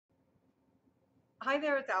Hi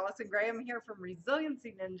there, it's Allison Graham here from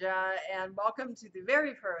Resiliency Ninja, and welcome to the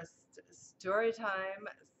very first Storytime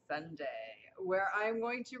Sunday, where I'm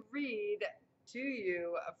going to read to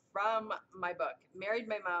you from my book, Married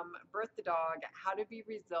My Mom, Birthed the Dog, How to Be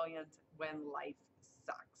Resilient When Life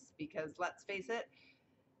Sucks. Because let's face it,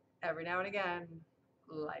 every now and again,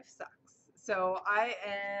 life sucks. So I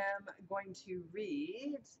am going to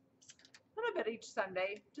read a little bit each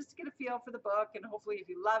Sunday just to get a feel for the book. And hopefully, if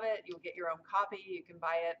you love it, you'll get your own copy. You can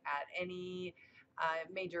buy it at any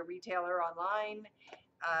major retailer online.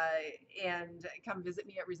 And come visit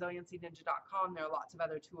me at resiliencyninja.com. There are lots of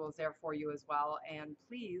other tools there for you as well. And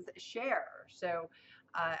please share. So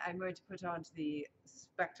I'm going to put on the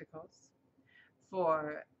spectacles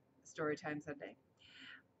for Storytime Sunday.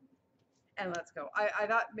 And let's go. I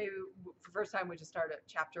thought maybe for the first time we just start at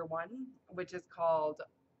chapter 1, which is called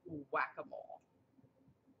Whack-A-Mole.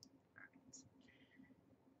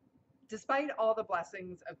 Despite all the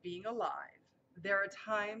blessings of being alive, there are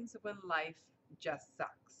times when life just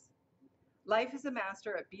sucks. Life is a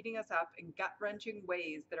master at beating us up in gut-wrenching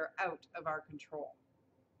ways that are out of our control.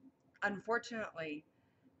 Unfortunately,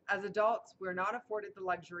 as adults, we're not afforded the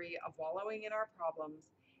luxury of wallowing in our problems,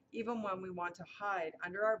 even when we want to hide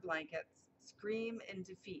under our blankets, scream in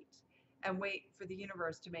defeat, and wait for the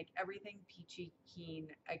universe to make everything peachy keen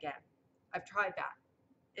again. I've tried that.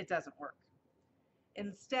 It doesn't work.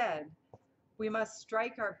 Instead, we must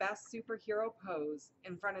strike our best superhero pose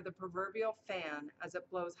in front of the proverbial fan as it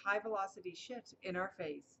blows high velocity shit in our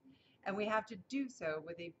face. And we have to do so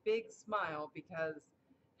with a big smile because,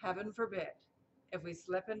 heaven forbid, if we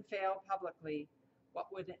slip and fail publicly, what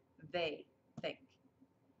would they think?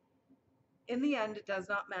 In the end, it does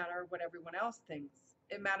not matter what everyone else thinks.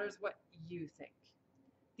 It matters what you think.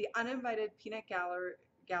 The uninvited peanut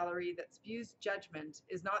gallery that spews judgment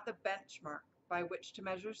is not the benchmark by which to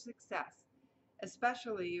measure success,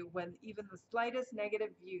 especially when even the slightest negative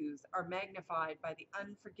views are magnified by the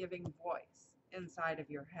unforgiving voice inside of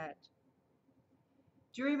your head.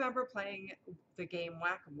 Do you remember playing the game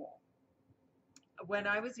Whack-A-Mole? When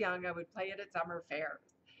I was young, I would play it at summer fairs.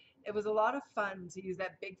 It was a lot of fun to use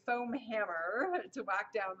that big foam hammer to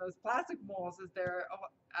whack down those plastic moles as they're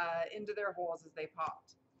into their holes as they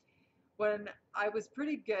popped. When I was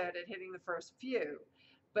pretty good at hitting the first few,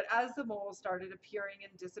 but as the moles started appearing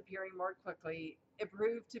and disappearing more quickly, it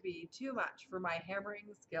proved to be too much for my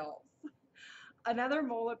hammering skills. Another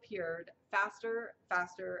mole appeared, faster,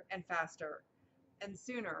 faster, and faster, and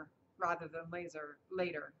sooner rather than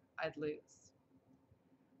later, I'd lose.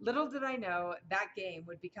 Little did I know that game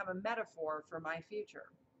would become a metaphor for my future.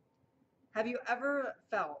 Have you ever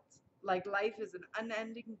felt like life is an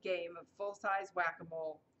unending game of full-size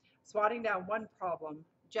whack-a-mole, swatting down one problem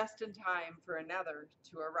just in time for another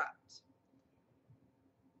to erupt?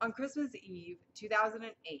 On Christmas Eve,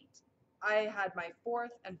 2008, I had my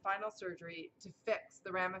fourth and final surgery to fix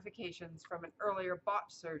the ramifications from an earlier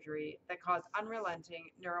botched surgery that caused unrelenting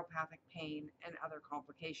neuropathic pain and other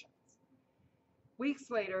complications.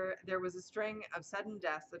 Weeks later, there was a string of sudden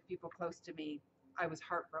deaths of people close to me. I was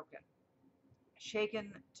heartbroken,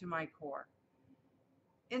 shaken to my core.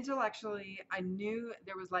 Intellectually, I knew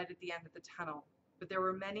there was light at the end of the tunnel, but there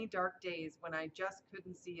were many dark days when I just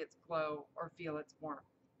couldn't see its glow or feel its warmth.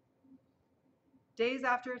 Days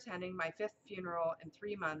after attending my fifth funeral in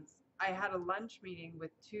 3 months, I had a lunch meeting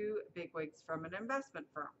with two bigwigs from an investment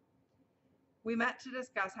firm. We met to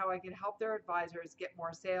discuss how I could help their advisors get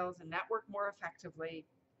more sales and network more effectively.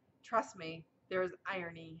 Trust me, there is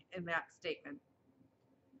irony in that statement.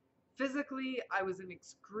 Physically, I was in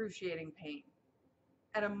excruciating pain,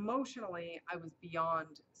 and emotionally, I was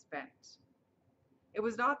beyond spent. It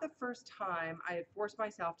was not the first time I had forced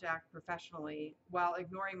myself to act professionally while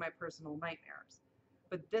ignoring my personal nightmares,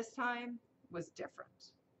 but this time was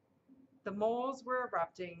different. The moles were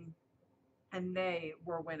erupting, and they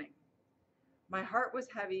were winning. My heart was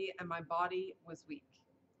heavy and my body was weak.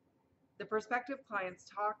 The prospective clients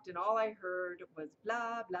talked, and all I heard was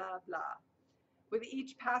blah, blah, blah. With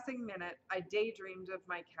each passing minute, I daydreamed of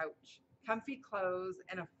my couch, comfy clothes,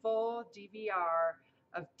 and a full DVR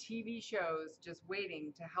of TV shows just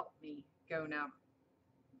waiting to help me go numb.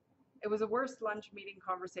 It was the worst lunch meeting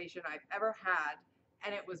conversation I've ever had,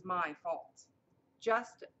 and it was my fault.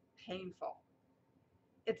 Just painful.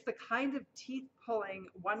 It's the kind of teeth-pulling,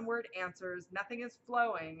 one-word answers, nothing is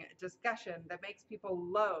flowing discussion that makes people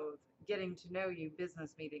loathe getting to know you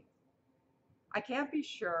business meetings. I can't be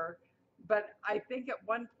sure, but I think at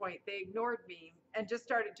one point they ignored me and just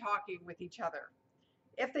started talking with each other.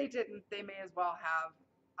 If they didn't, they may as well have.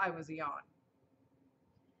 I was a yawn.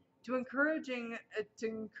 To encourage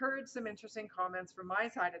some interesting comments from my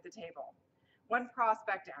side of the table. One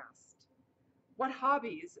prospect asked, "What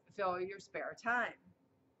hobbies fill your spare time?"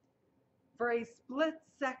 For a split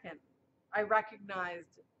second, I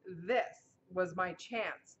recognized this was my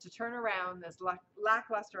chance to turn around this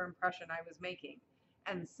lackluster impression I was making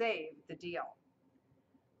and save the deal.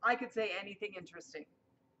 I could say anything interesting.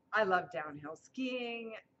 I love downhill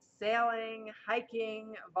skiing, sailing,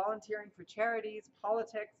 hiking, volunteering for charities,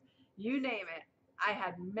 politics, you name it. I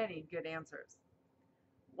had many good answers.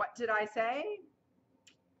 What did I say?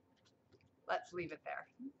 Let's leave it there.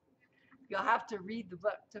 You'll have to read the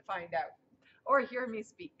book to find out, or hear me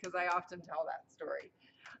speak, because I often tell that story.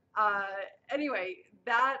 Anyway,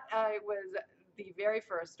 that was the very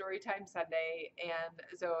first Storytime Sunday. And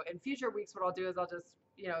so in future weeks, what I'll do is I'll just,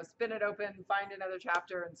 spin it open, find another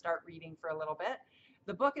chapter, and start reading for a little bit.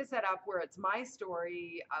 The book is set up where it's my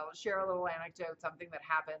story. I'll share a little anecdote, something that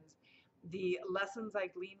happened, the lessons I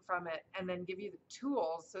glean from it, and then give you the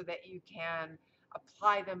tools so that you can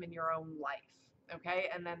apply them in your own life. Okay.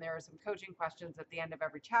 And then there are some coaching questions at the end of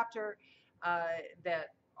every chapter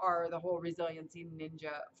that are the whole resiliency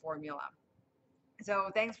ninja formula.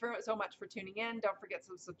 So thanks so much for tuning in. Don't forget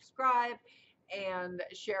to subscribe and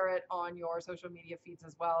share it on your social media feeds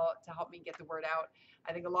as well to help me get the word out.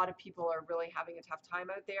 I think a lot of people are really having a tough time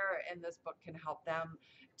out there, and this book can help them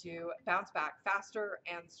to bounce back faster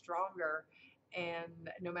and stronger, and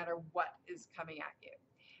no matter what is coming at you.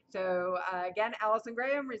 So again, Allison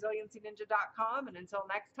Graham, resiliencyninja.com, and until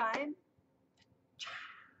next time,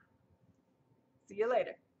 see you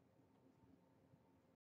later.